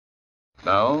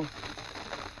Now,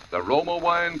 the Roma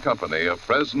Wine Company of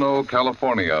Fresno,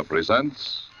 California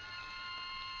presents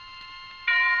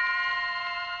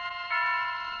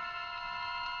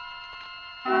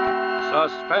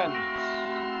Suspense.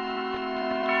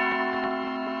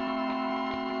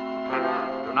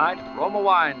 Tonight, Roma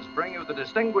Wines bring you the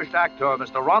distinguished actor,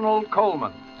 Mr. Ronald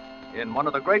Colman, in one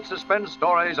of the great suspense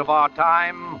stories of our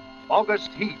time,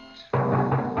 August Heat.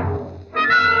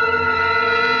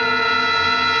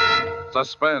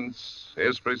 Suspense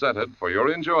is presented for your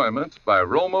enjoyment by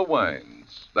Roma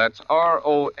Wines. That's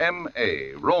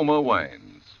R-O-M-A, Roma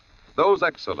Wines. Those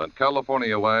excellent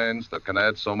California wines that can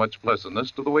add so much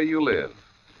pleasantness to the way you live,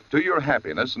 to your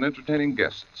happiness in entertaining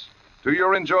guests, to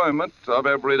your enjoyment of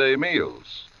everyday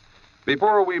meals.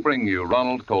 Before we bring you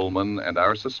Ronald Colman and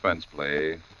our suspense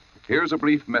play, here's a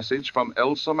brief message from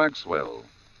Elsa Maxwell,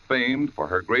 famed for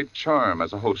her great charm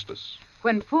as a hostess.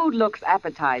 When food looks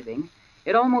appetizing,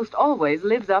 it almost always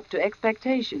lives up to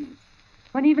expectations.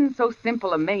 When even so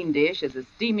simple a main dish as a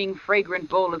steaming, fragrant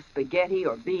bowl of spaghetti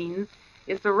or beans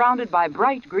is surrounded by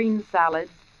bright green salads,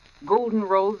 golden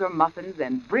rolls or muffins,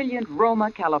 and brilliant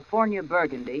Roma California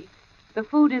burgundy, the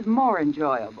food is more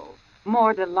enjoyable,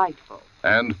 more delightful.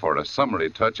 And for a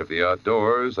summery touch of the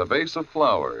outdoors, a vase of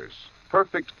flowers,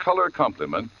 perfect color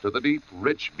complement to the deep,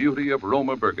 rich beauty of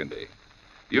Roma burgundy.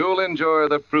 You'll enjoy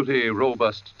the fruity,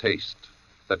 robust taste,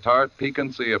 the tart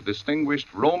piquancy of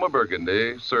distinguished Roma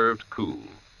burgundy served cool.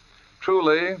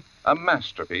 Truly a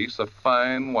masterpiece of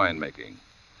fine winemaking.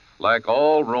 Like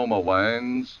all Roma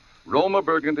wines, Roma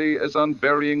burgundy is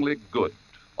unvaryingly good,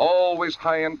 always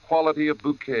high in quality of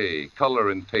bouquet, color,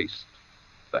 and taste.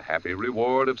 The happy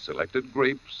reward of selected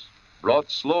grapes, brought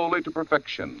slowly to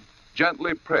perfection,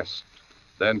 gently pressed,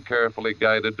 then carefully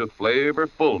guided to flavor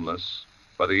fullness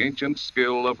by the ancient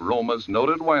skill of Roma's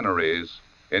noted wineries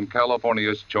in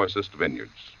California's choicest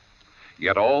vineyards.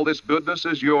 Yet all this goodness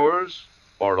is yours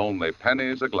for only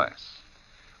pennies a glass.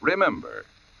 Remember,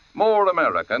 more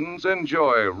Americans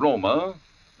enjoy Roma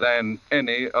than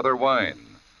any other wine.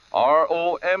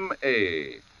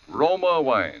 R-O-M-A, Roma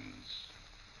Wines.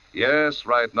 Yes,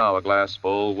 right now a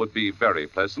glassful would be very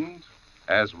pleasant,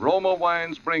 as Roma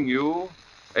Wines bring you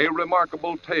a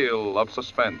remarkable tale of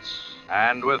suspense.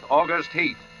 And with August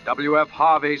Heat, W.F.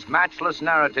 Harvey's matchless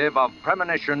narrative of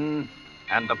premonition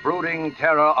and the brooding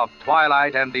terror of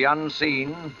twilight and the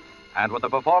unseen, and with the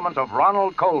performance of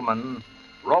Ronald Colman,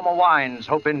 Roma Wines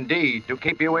hope indeed to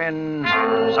keep you in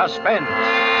suspense.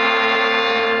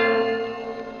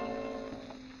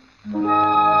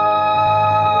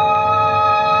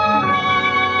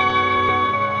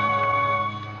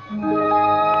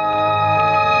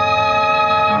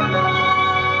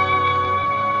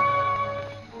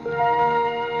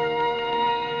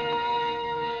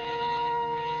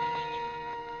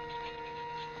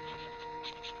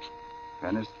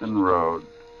 Peniston Road,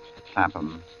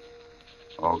 Clapham,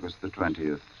 August the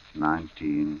 20th,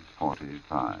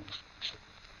 1945.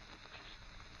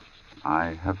 I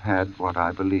have had what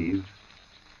I believe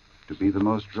to be the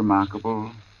most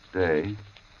remarkable day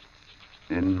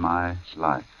in my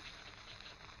life.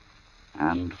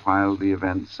 And while the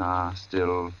events are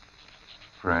still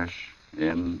fresh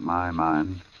in my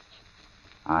mind,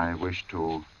 I wish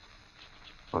to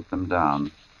put them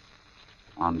down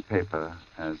on paper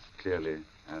as clearly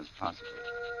as possible.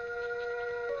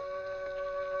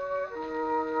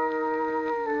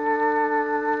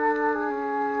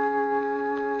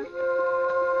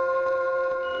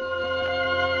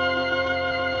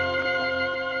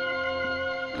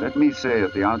 Let me say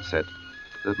at the outset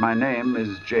that my name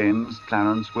is James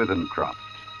Clarence Withencroft.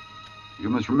 You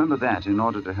must remember that in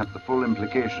order to have the full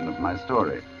implication of my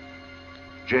story.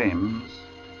 James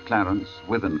Clarence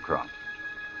Withencroft.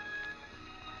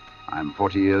 I'm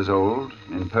 40 years old,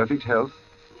 in perfect health,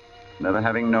 never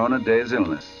having known a day's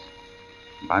illness.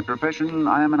 By profession,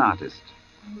 I am an artist.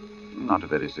 Not a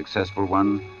very successful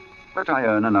one, but I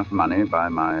earn enough money by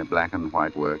my black and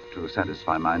white work to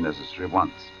satisfy my necessary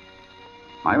wants.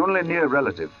 My only near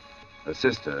relative, a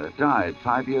sister, died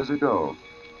 5 years ago,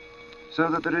 so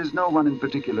that there is no one in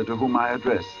particular to whom I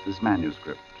address this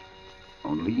manuscript.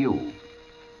 Only you,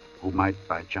 who might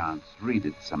by chance read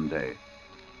it someday.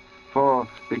 For,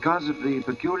 because of the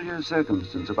peculiar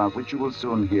circumstance about which you will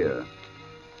soon hear,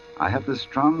 I have the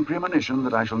strong premonition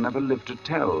that I shall never live to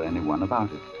tell anyone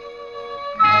about it.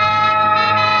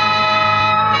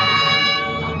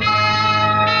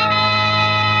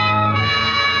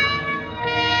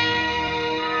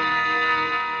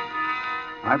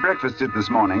 I breakfasted this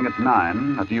morning at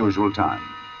 9 at the usual time.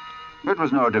 It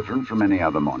was no different from any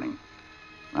other morning.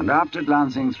 And after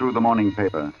glancing through the morning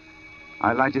paper,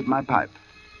 I lighted my pipe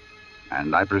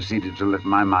and I proceeded to let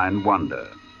my mind wander,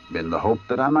 in the hope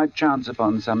that I might chance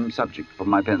upon some subject for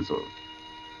my pencil.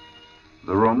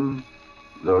 The room,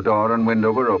 though door and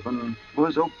window were open,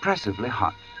 was oppressively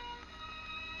hot.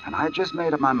 And I had just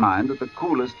made up my mind that the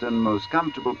coolest and most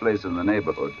comfortable place in the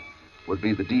neighborhood would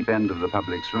be the deep end of the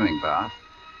public swimming bath,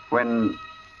 when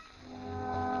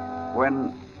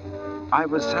I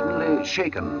was suddenly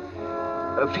shaken.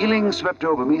 A feeling swept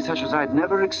over me such as I'd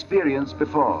never experienced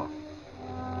before.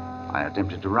 I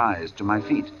attempted to rise to my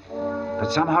feet,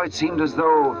 but somehow it seemed as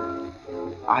though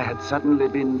I had suddenly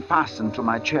been fastened to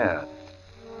my chair.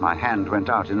 My hand went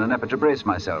out in an effort to brace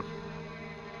myself.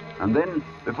 And then,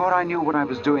 before I knew what I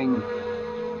was doing,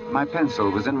 my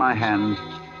pencil was in my hand,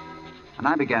 and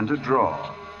I began to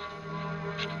draw.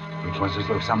 It was as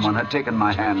though someone had taken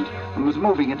my hand and was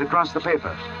moving it across the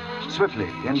paper, swiftly,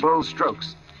 in bold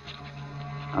strokes.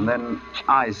 And then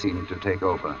I seemed to take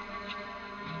over.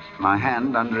 My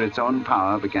hand, under its own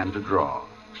power, began to draw.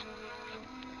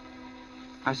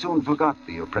 I soon forgot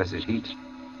the oppressive heat.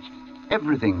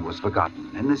 Everything was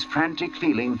forgotten in this frantic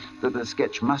feeling that the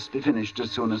sketch must be finished as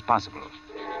soon as possible.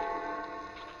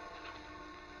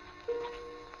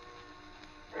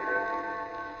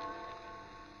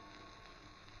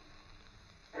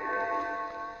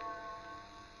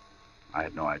 I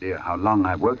had no idea how long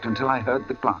I worked until I heard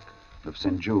the clock of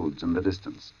St. Jude's in the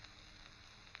distance.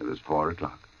 It was 4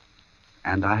 o'clock,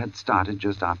 and I had started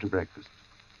just after breakfast.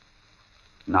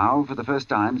 Now, for the first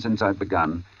time since I'd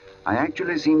begun, I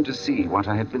actually seemed to see what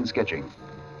I had been sketching.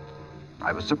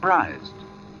 I was surprised.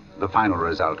 The final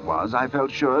result was, I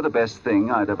felt sure, the best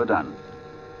thing I'd ever done.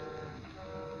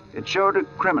 It showed a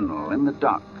criminal in the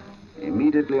dock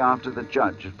immediately after the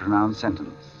judge had pronounced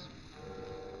sentence.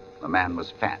 The man was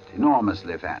fat,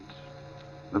 enormously fat.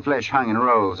 The flesh hung in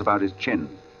rolls about his chin.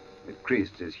 It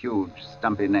creased his huge,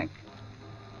 stumpy neck.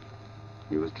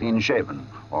 He was clean-shaven,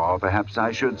 or perhaps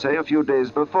I should say a few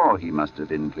days before he must have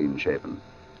been clean-shaven.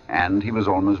 And he was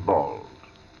almost bald.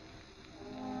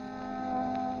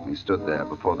 He stood there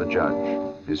before the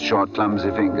judge, his short, clumsy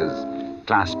fingers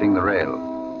clasping the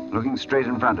rail, looking straight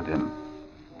in front of him.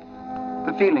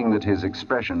 The feeling that his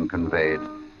expression conveyed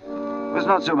was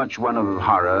not so much one of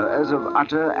horror as of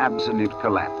utter, absolute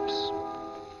collapse.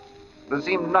 There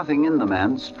seemed nothing in the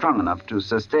man strong enough to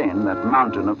sustain that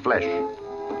mountain of flesh.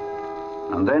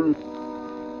 And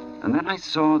then I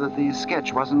saw that the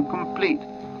sketch wasn't complete.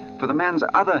 For the man's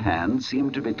other hand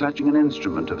seemed to be clutching an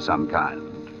instrument of some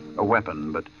kind, a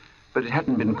weapon, but it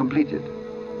hadn't been completed.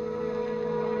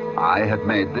 I had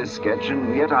made this sketch,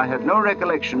 and yet I had no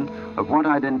recollection of what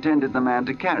I'd intended the man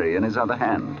to carry in his other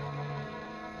hand.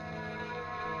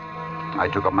 I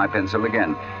took up my pencil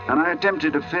again, and I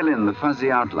attempted to fill in the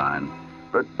fuzzy outline,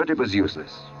 but it was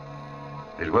useless.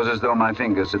 It was as though my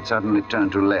fingers had suddenly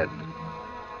turned to lead.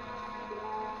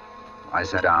 I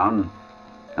sat down,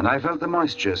 and I felt the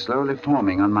moisture slowly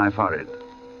forming on my forehead.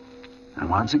 And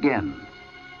once again,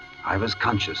 I was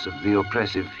conscious of the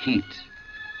oppressive heat.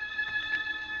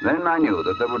 Then I knew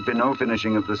that there would be no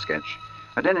finishing of the sketch,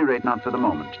 at any rate not for the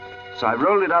moment. So I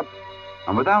rolled it up,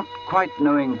 and without quite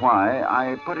knowing why,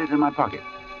 I put it in my pocket.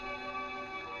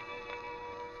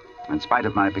 In spite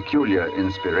of my peculiar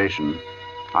inspiration,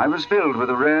 I was filled with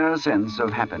a rare sense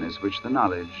of happiness which the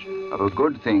knowledge of a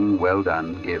good thing well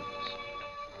done gives.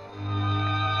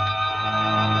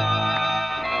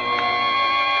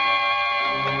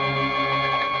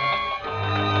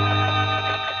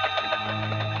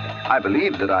 I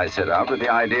believe that I set out with the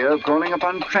idea of calling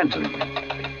upon Trenton,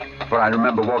 for I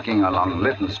remember walking along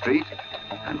Lytton Street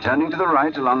and turning to the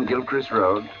right along Gilchrist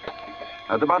Road,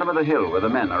 at the bottom of the hill where the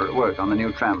men are at work on the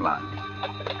new tram line.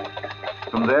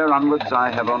 From there onwards,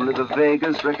 I have only the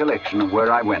vaguest recollection of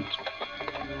where I went.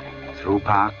 Through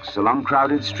parks, along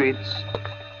crowded streets,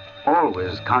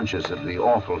 always conscious of the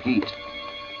awful heat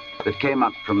that came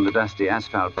up from the dusty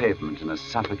asphalt pavement in a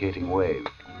suffocating wave.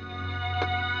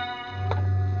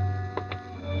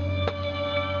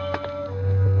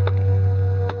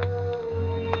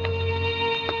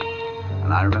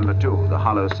 And I remember, too, the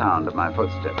hollow sound of my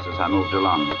footsteps as I moved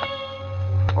along.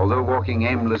 Although walking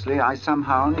aimlessly, I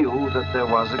somehow knew that there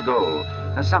was a goal,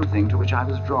 a something to which I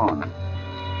was drawn.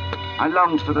 I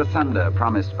longed for the thunder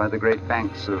promised by the great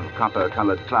banks of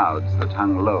copper-colored clouds that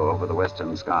hung low over the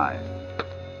western sky.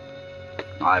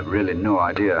 I've really no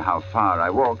idea how far I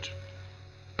walked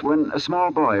when a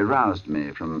small boy roused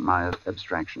me from my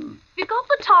abstraction. You got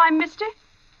the time, mister?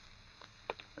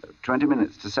 20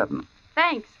 minutes to 7.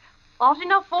 Thanks. Hot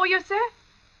enough for you, sir?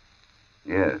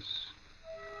 Yes.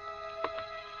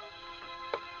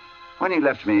 When he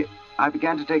left me, I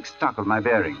began to take stock of my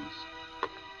bearings.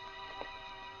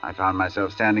 I found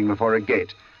myself standing before a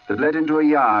gate that led into a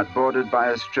yard bordered by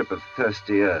a strip of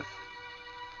thirsty earth.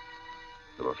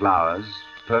 There were flowers,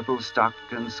 purple stock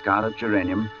and scarlet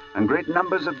geranium, and great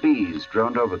numbers of bees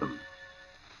droned over them.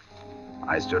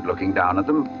 I stood looking down at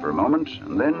them for a moment,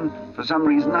 and then, for some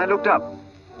reason, I looked up.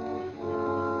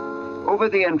 Over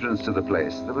the entrance to the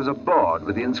place, there was a board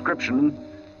with the inscription,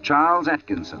 Charles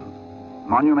Atkinson,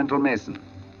 Monumental Mason,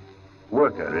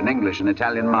 worker in English and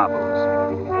Italian marbles.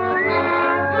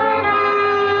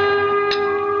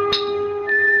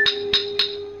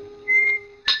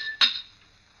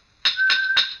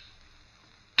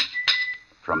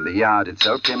 From the yard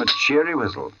itself came a cheery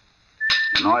whistle,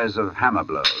 the noise of hammer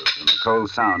blows and the cold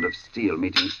sound of steel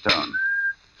meeting stone.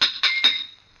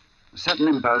 A sudden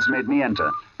impulse made me enter,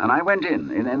 and I went in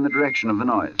the direction of the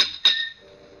noise.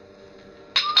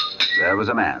 There was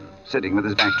a man, sitting with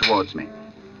his back towards me.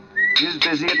 He was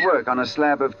busy at work on a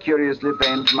slab of curiously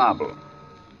veined marble.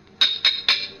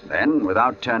 Then,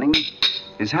 without turning,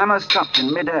 his hammer stopped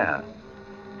in midair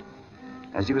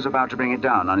as he was about to bring it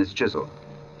down on his chisel.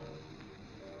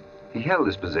 He held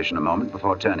this position a moment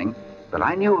before turning, but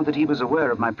I knew that he was aware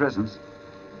of my presence,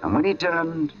 and when he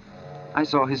turned, I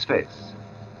saw his face.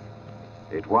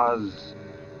 It was,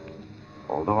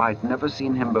 although I'd never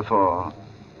seen him before,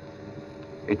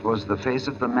 it was the face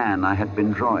of the man I had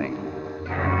been drawing.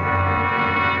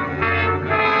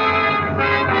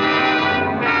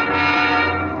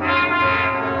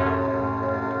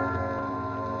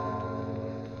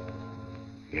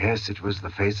 Yes, it was the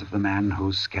face of the man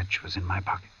whose sketch was in my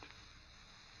pocket.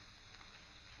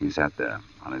 He sat there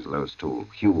on his low stool,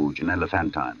 huge and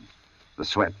elephantine, the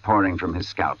sweat pouring from his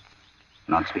scalp,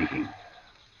 not speaking.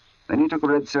 Then he took a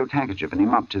red silk handkerchief and he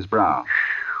mopped his brow.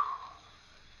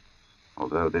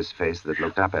 Although this face that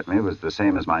looked up at me was the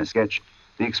same as my sketch,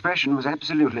 the expression was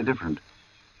absolutely different.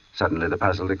 Suddenly the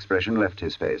puzzled expression left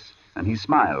his face, and he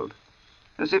smiled,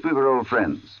 as if we were old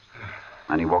friends.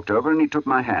 And he walked over and he took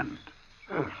my hand.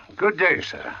 Good day,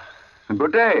 sir.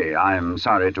 Good day. I'm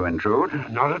sorry to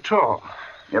intrude. Not at all.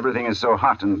 Everything is so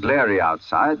hot and glary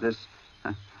outside. This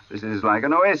is like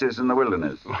an oasis in the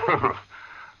wilderness.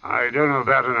 I don't know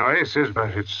about an oasis,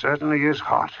 but it certainly is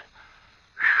hot.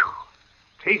 Whew.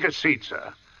 Take a seat,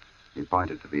 sir. He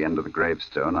pointed to the end of the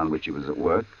gravestone on which he was at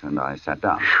work, and I sat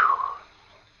down. Whew.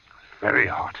 Very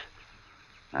hot.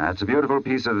 That's a beautiful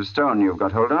piece of stone you've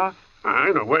got hold of.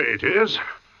 In a way it is.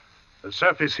 The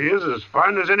surface here is as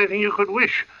fine as anything you could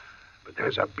wish, but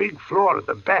there's a big flaw at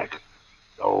the back.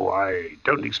 Oh, I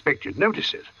don't expect you'd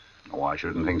notice it. Oh, I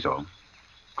shouldn't think so.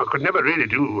 I could never really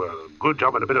do a good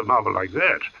job on a bit of marble like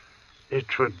that.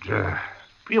 It would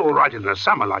be all right in the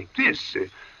summer like this.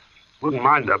 Wouldn't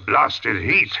mind the blasted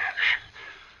heat.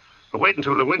 But wait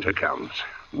until the winter comes.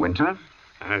 Winter?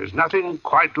 There's nothing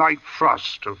quite like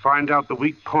frost to find out the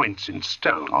weak points in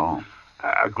stone. Oh.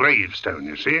 A gravestone,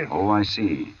 you see. Oh, I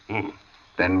see.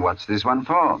 Then what's this one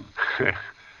for?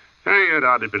 You'd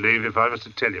hardly believe if I was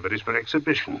to tell you, but it's for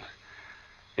exhibition.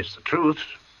 It's the truth.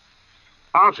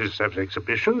 Artists have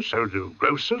exhibitions, so do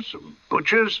grocers and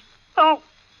butchers. Oh,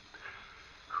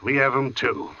 we have them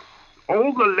too.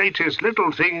 All the latest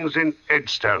little things in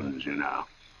headstones, you know.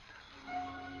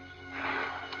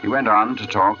 He went on to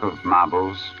talk of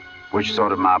marbles, which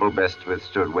sort of marble best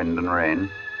withstood wind and rain,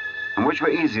 and which were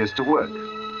easiest to work.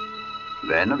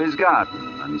 Then of his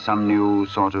garden and some new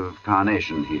sort of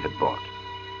carnation he had bought.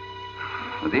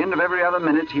 At the end of every other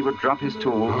minute, he would drop his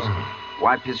tools,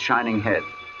 wipe his shining head.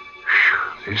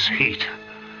 This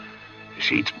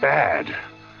heat's bad.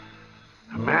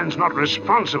 A man's not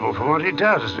responsible for what he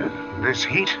does. This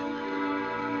heat.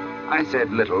 I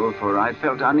said little, for I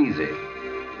felt uneasy.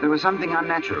 There was something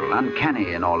unnatural,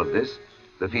 uncanny in all of this,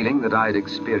 the feeling that I'd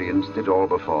experienced it all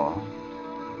before.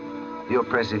 The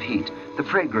oppressive heat, the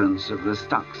fragrance of the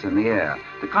stocks in the air,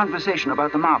 the conversation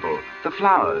about the marble, the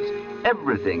flowers,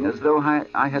 everything as though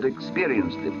I had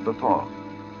experienced it before.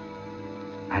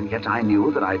 And yet I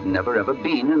knew that I'd never ever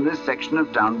been in this section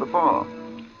of town before.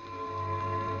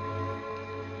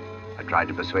 I tried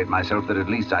to persuade myself that at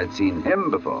least I'd seen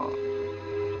him before,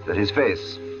 that his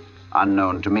face,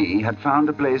 unknown to me, had found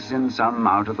a place in some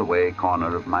out-of-the-way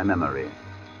corner of my memory.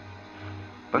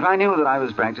 But I knew that I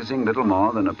was practicing little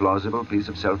more than a plausible piece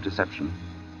of self-deception.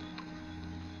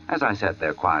 As I sat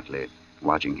there quietly,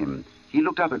 watching him, he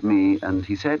looked up at me and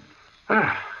he said,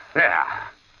 There.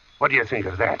 What do you think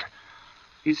of that?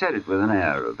 He said it with an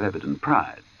air of evident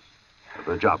pride, of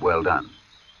a job well done.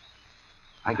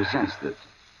 I could sense that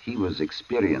he was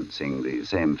experiencing the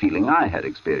same feeling I had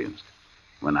experienced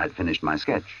when I'd finished my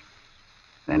sketch.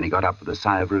 Then he got up with a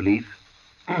sigh of relief.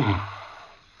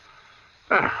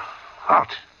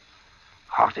 Hot.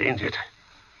 Hot, ain't it?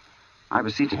 I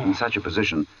was seated in such a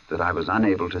position that I was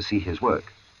unable to see his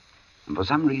work. And for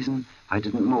some reason, I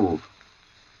didn't move.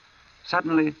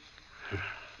 Suddenly,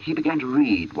 he began to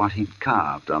read what he'd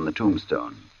carved on the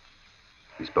tombstone.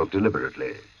 He spoke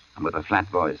deliberately and with a flat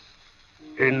voice.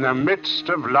 In the midst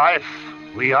of life,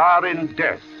 we are in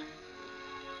death.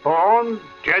 Born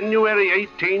January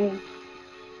 18,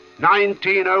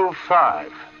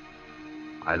 1905.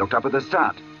 I looked up at the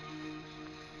start.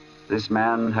 This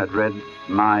man had read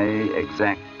my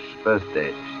exact birth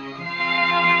date.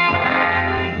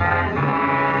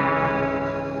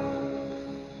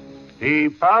 He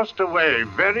passed away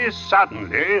very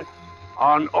suddenly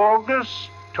on August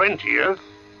 20th,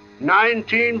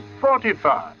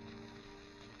 1945.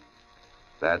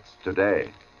 That's today.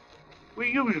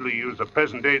 We usually use the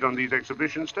present date on these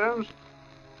exhibition stones.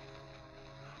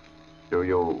 Do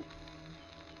you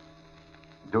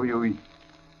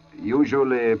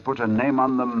usually put a name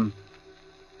on them,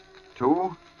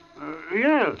 too?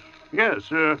 Yes.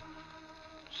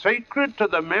 Sacred to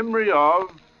the memory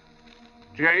of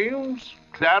James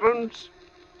Clarence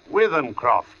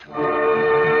Withencroft.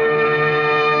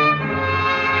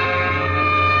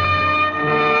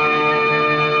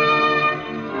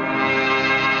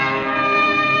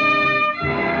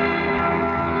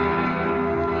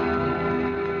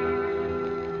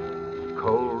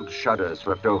 Cold shudder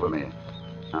swept over me,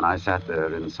 and I sat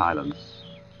there in silence.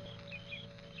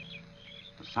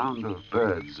 The sound of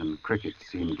birds and crickets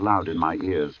seemed loud in my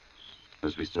ears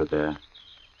as we stood there,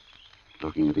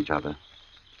 looking at each other,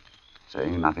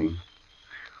 saying nothing.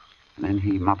 And then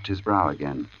he mopped his brow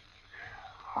again.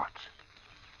 Hot.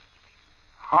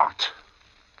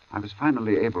 I was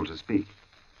finally able to speak.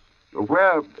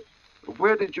 Where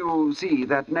did you see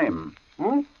that name?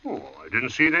 Oh, I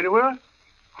didn't see it anywhere.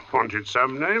 I wanted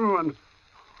some name, and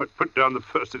I put down the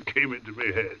first that came into my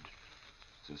head.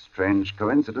 It's a strange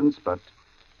coincidence, but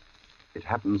it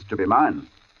happens to be mine.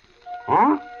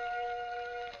 Huh?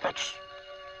 That's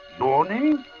your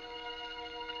name?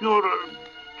 You're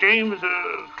James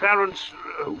Clarence...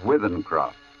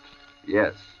 Withencroft,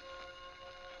 yes.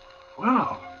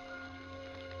 Well.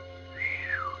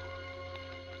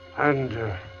 And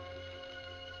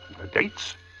the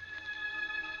dates?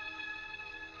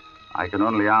 I can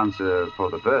only answer for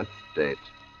the birth date.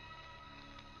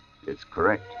 It's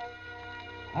correct.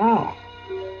 Oh.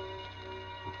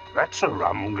 That's a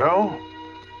rum go.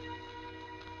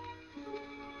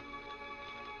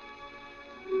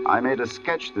 I made a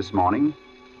sketch this morning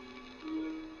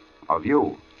of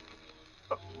you.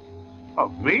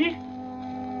 Of me?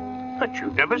 But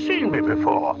you've never seen me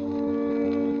before.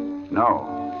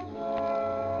 No.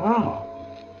 Oh.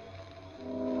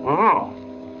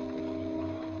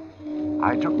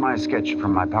 I took my sketch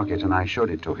from my pocket and I showed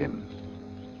it to him.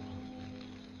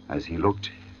 As he looked,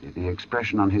 the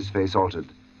expression on his face altered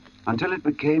until it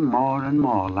became more and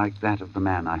more like that of the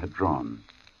man I had drawn.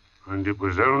 And it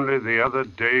was only the other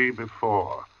day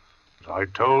before that I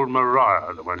told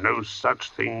Maria there were no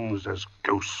such things as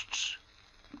ghosts.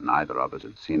 Neither of us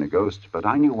had seen a ghost, but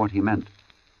I knew what he meant.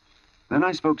 Then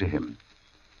I spoke to him.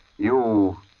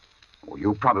 You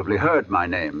probably heard my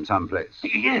name someplace.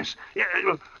 Yes.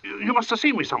 You must have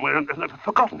seen me somewhere and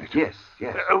forgotten it. Yes.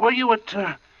 Were you at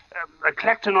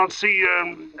Clacton-on-Sea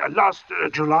last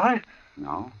July?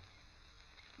 No,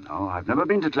 I've never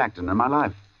been to Clacton in my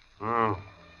life. Oh.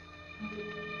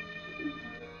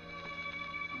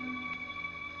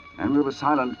 And we were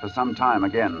silent for some time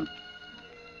again.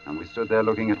 And we stood there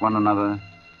looking at one another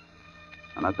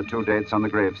and at the two dates on the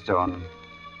gravestone.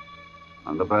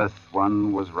 And the birth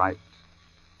one was right,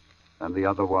 and the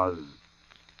other was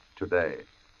today.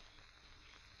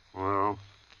 Well,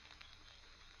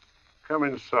 come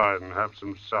inside and have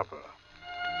some supper.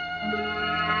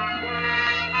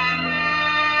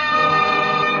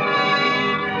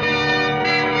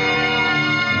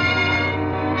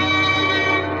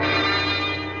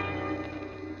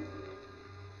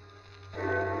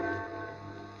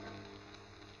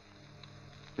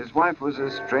 His wife was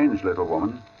a strange little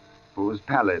woman who was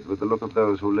pallid with the look of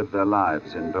those who live their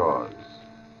lives indoors.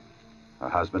 Her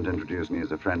husband introduced me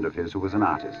as a friend of his who was an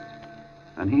artist,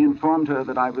 and he informed her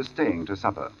that I was staying to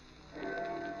supper.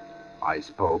 I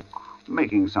spoke,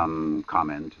 making some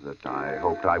comment that I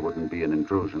hoped I wouldn't be an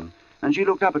intrusion, and she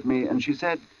looked up at me and she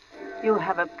said, "You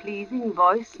have a pleasing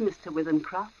voice, Mr.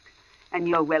 Withencroft, and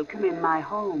you're welcome in my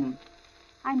home.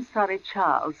 I'm sorry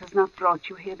Charles has not brought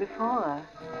you here before."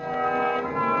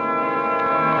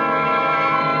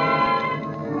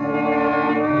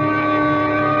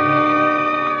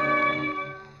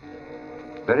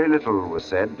 Very little was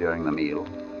said during the meal,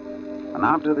 and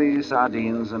after the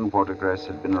sardines and watercress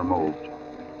had been removed,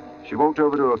 She walked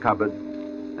over to a cupboard,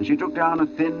 and she took down a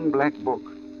thin black book.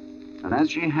 And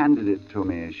as she handed it to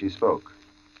me, she spoke.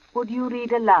 Would you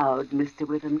read aloud, Mr.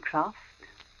 Withenscroft?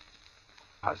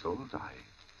 Puzzled,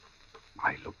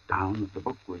 I looked down at the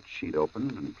book which she'd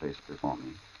opened and placed before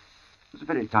me. It was a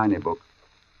very tiny book.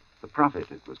 The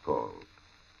Prophet, it was called,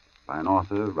 by an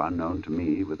author unknown to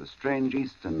me with a strange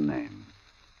Eastern name,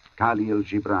 Khalil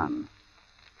Gibran.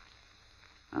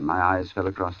 And my eyes fell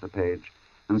across the page,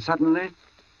 and suddenly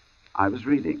I was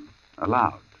reading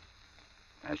aloud,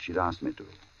 as she'd asked me to.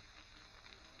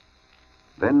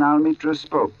 Then Almitra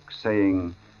spoke,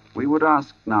 saying, we would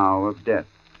ask now of death.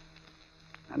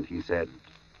 And he said,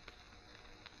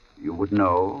 you would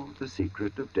know the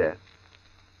secret of death.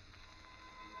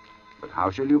 But how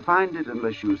shall you find it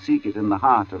unless you seek it in the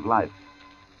heart of life?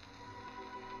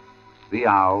 The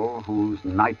owl, whose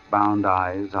night-bound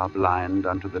eyes are blind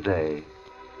unto the day,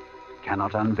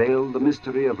 cannot unveil the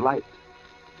mystery of light.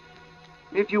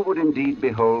 If you would indeed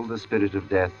behold the spirit of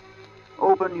death,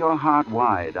 open your heart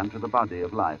wide unto the body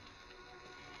of life.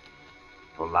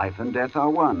 For life and death are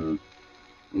one,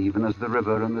 even as the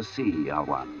river and the sea are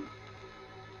one.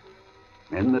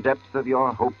 In the depth of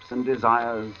your hopes and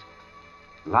desires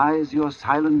lies your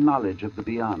silent knowledge of the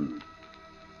beyond.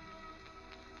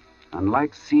 And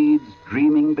like seeds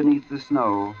dreaming beneath the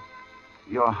snow,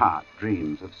 your heart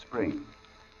dreams of spring.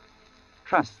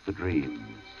 Trust the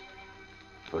dreams,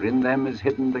 for in them is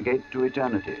hidden the gate to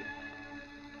eternity.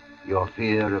 Your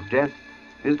fear of death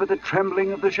is but the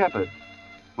trembling of the shepherd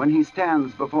when he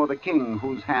stands before the king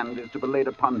whose hand is to be laid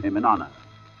upon him in honor.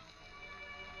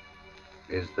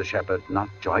 Is the shepherd not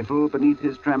joyful beneath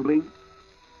his trembling,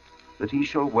 that he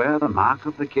shall wear the mark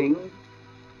of the king?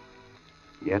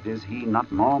 Yet is he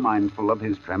not more mindful of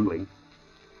his trembling.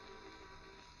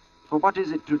 For what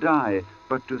is it to die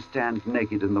but to stand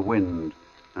naked in the wind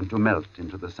and to melt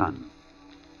into the sun?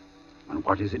 And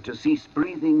what is it to cease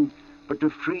breathing but to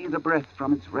free the breath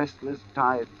from its restless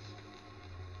tides,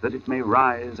 that it may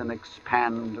rise and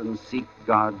expand and seek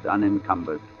God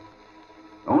unencumbered?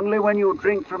 Only when you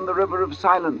drink from the river of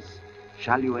silence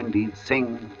shall you indeed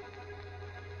sing.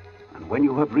 And when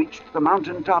you have reached the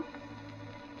mountain top,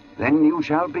 then you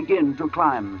shall begin to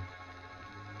climb.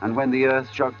 And when the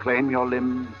earth shall claim your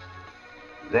limbs,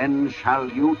 then shall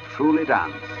you truly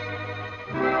dance.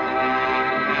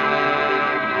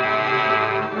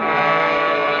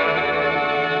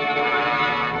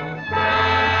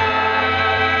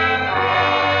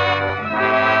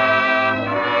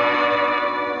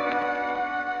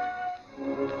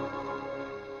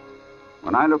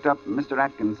 When I looked up, Mr.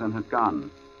 Atkinson had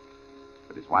gone.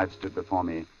 But his wife stood before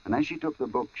me, and as she took the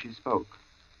book, she spoke.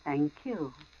 Thank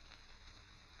you.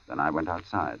 Then I went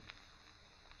outside.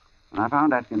 And I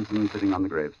found Atkinson sitting on the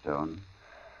gravestone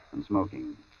and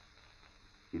smoking.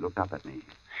 He looked up at me.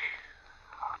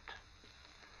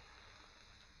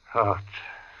 Hot.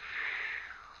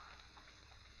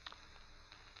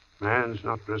 Man's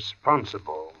not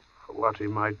responsible for what he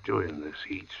might do in this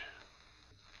heat.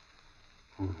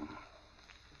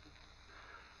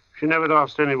 She never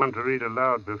asked anyone to read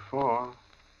aloud before.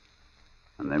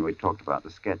 And then we talked about the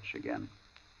sketch again.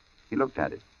 He looked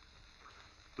at it.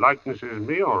 Likeness is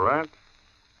me, all right.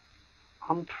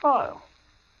 On trial.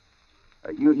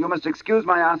 You must excuse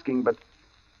my asking, but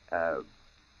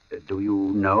do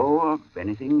you know of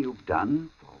anything you've done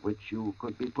for which you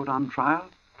could be put on trial?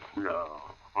 No,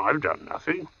 I've done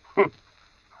nothing.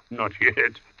 Not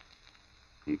yet.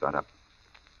 He got up,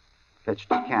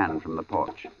 fetched a can from the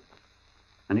porch,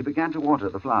 and he began to water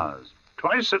the flowers.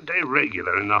 Twice a day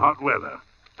regular in the hot weather.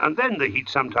 And then the heat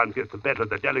sometimes gets the better of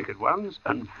the delicate ones.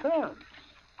 And ferns.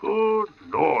 Good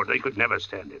Lord, they could never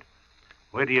stand it.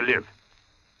 Where do you live?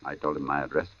 I told him my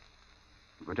address.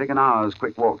 It would take an hour's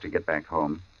quick walk to get back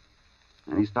home.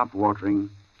 And he stopped watering,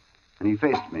 and he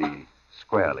faced me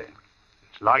squarely.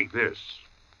 It's like this.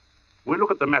 We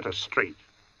look at the matter straight.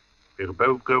 If you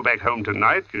both go back home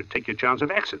tonight, you take your chance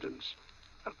of accidents.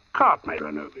 A cart may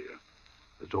run over you.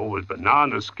 There's always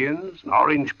banana skins and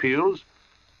orange peels,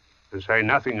 to say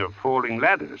nothing of falling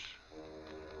ladders.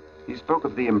 He spoke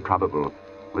of the improbable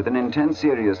with an intense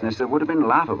seriousness that would have been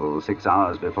laughable 6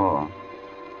 hours before.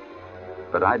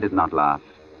 But I did not laugh.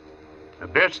 The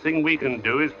best thing we can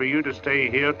do is for you to stay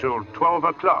here till 12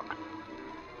 o'clock.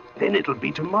 Then it'll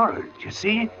be tomorrow, do you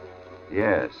see?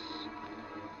 Yes.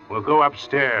 We'll go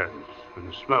upstairs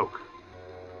and smoke.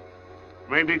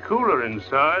 Maybe cooler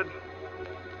inside.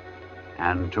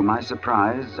 And to my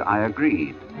surprise, I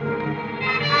agreed.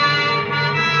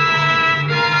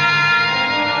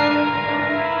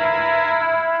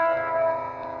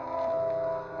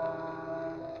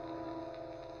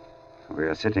 We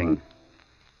are sitting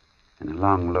in a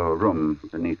long, low room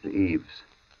beneath the eaves.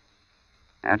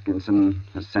 Atkinson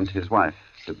has sent his wife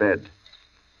to bed.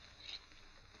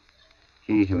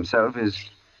 He himself is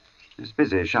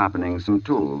busy sharpening some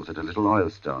tools at a little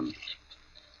oilstone,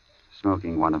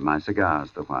 smoking one of my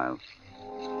cigars the while.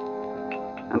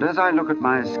 And as I look at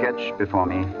my sketch before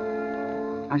me,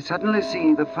 I suddenly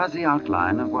see the fuzzy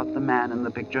outline of what the man in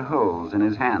the picture holds in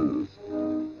his hands.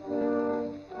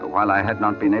 While I had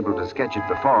not been able to sketch it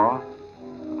before,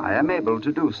 I am able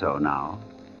to do so now.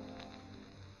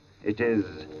 It is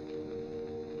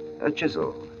a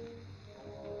chisel,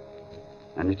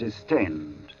 and it is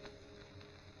stained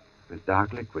with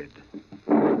dark liquid.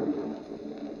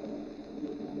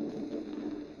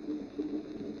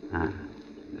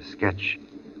 The sketch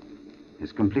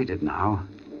is completed now.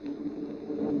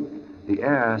 The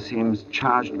air seems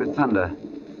charged with thunder,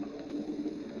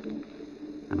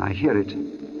 and I hear it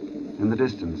in the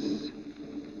distance.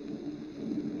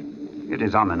 It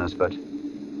is ominous, but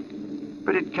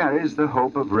it carries the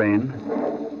hope of rain.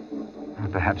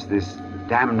 Perhaps this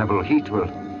damnable heat will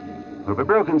be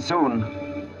broken soon,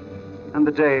 and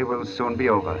the day will soon be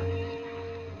over.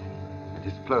 It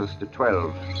is close to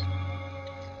 12.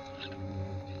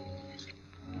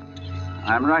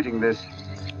 I'm writing this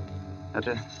at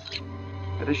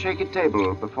a shaky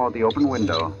table before the open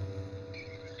window.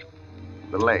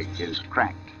 The leg is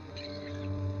cracked,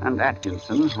 and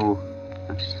Atkinson, who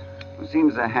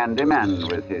seems a handy man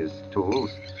with his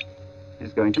tools,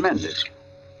 is going to mend it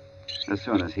as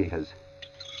soon as he has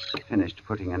finished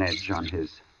putting an edge on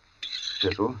his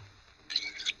chisel.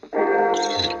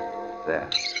 There.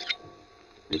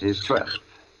 It is 12.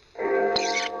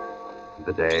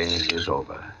 The day is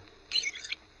over,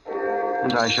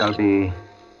 and I shall be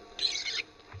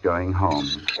going home.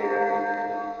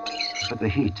 But the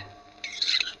heat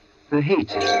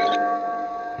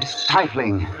is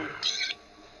stifling.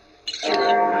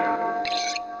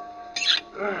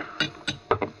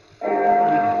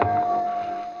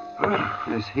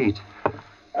 This heat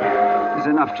is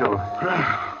enough to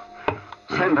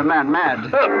send a man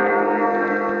mad.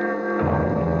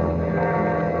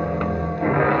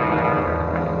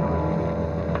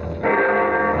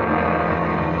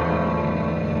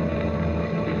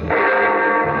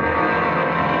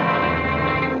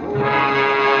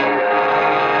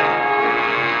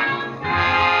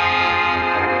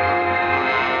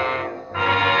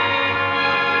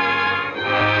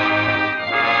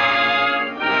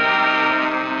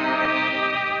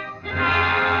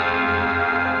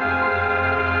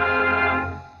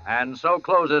 And so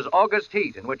closes August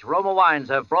Heat, in which Roma Wines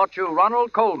have brought you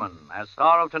Ronald Colman as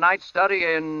star of tonight's study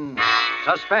in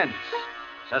Suspense.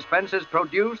 Suspense is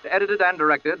produced, edited, and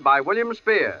directed by William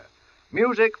Spear.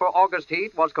 Music for August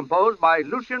Heat was composed by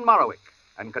Lucien Morawick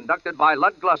and conducted by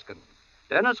Lud Gluskin.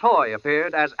 Dennis Hoy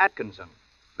appeared as Atkinson.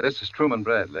 This is Truman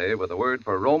Bradley with a word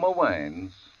for Roma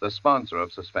Wines, the sponsor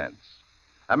of Suspense.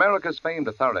 America's famed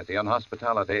authority on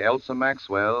hospitality, Elsa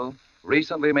Maxwell,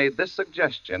 recently made this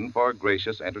suggestion for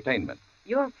gracious entertainment.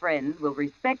 Your friends will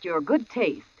respect your good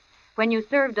taste when you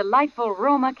serve delightful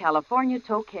Roma California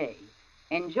Tokay,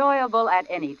 enjoyable at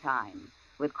any time,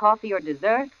 with coffee or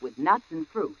dessert, with nuts and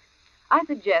fruit. I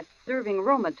suggest serving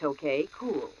Roma Tokay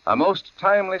cool. A most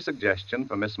timely suggestion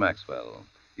from Miss Maxwell.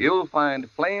 You'll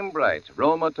find flame bright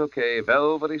Roma Tokay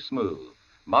velvety smooth,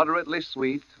 moderately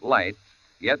sweet, light,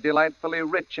 yet delightfully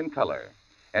rich in color.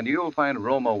 And you'll find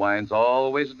Roma wines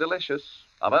always delicious,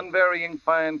 of unvarying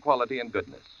fine quality and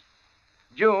goodness.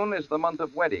 June is the month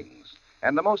of weddings,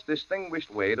 and the most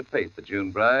distinguished way to face the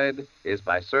June bride is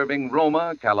by serving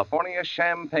Roma California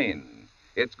champagne.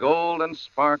 Its gold and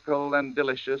sparkle and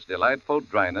delicious, delightful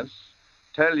dryness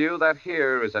tell you that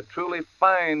here is a truly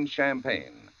fine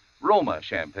champagne, Roma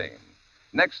champagne.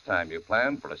 Next time you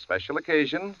plan for a special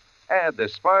occasion, add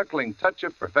this sparkling touch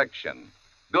of perfection,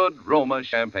 good Roma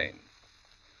champagne.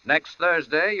 Next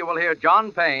Thursday, you will hear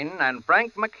John Payne and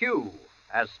Frank McHugh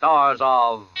as stars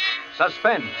of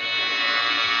Suspense.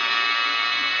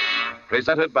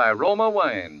 Presented by Roma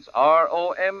Wines,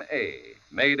 R-O-M-A,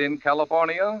 made in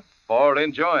California for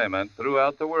enjoyment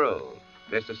throughout the world.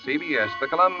 This is CBS, the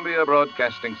Columbia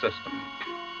Broadcasting System.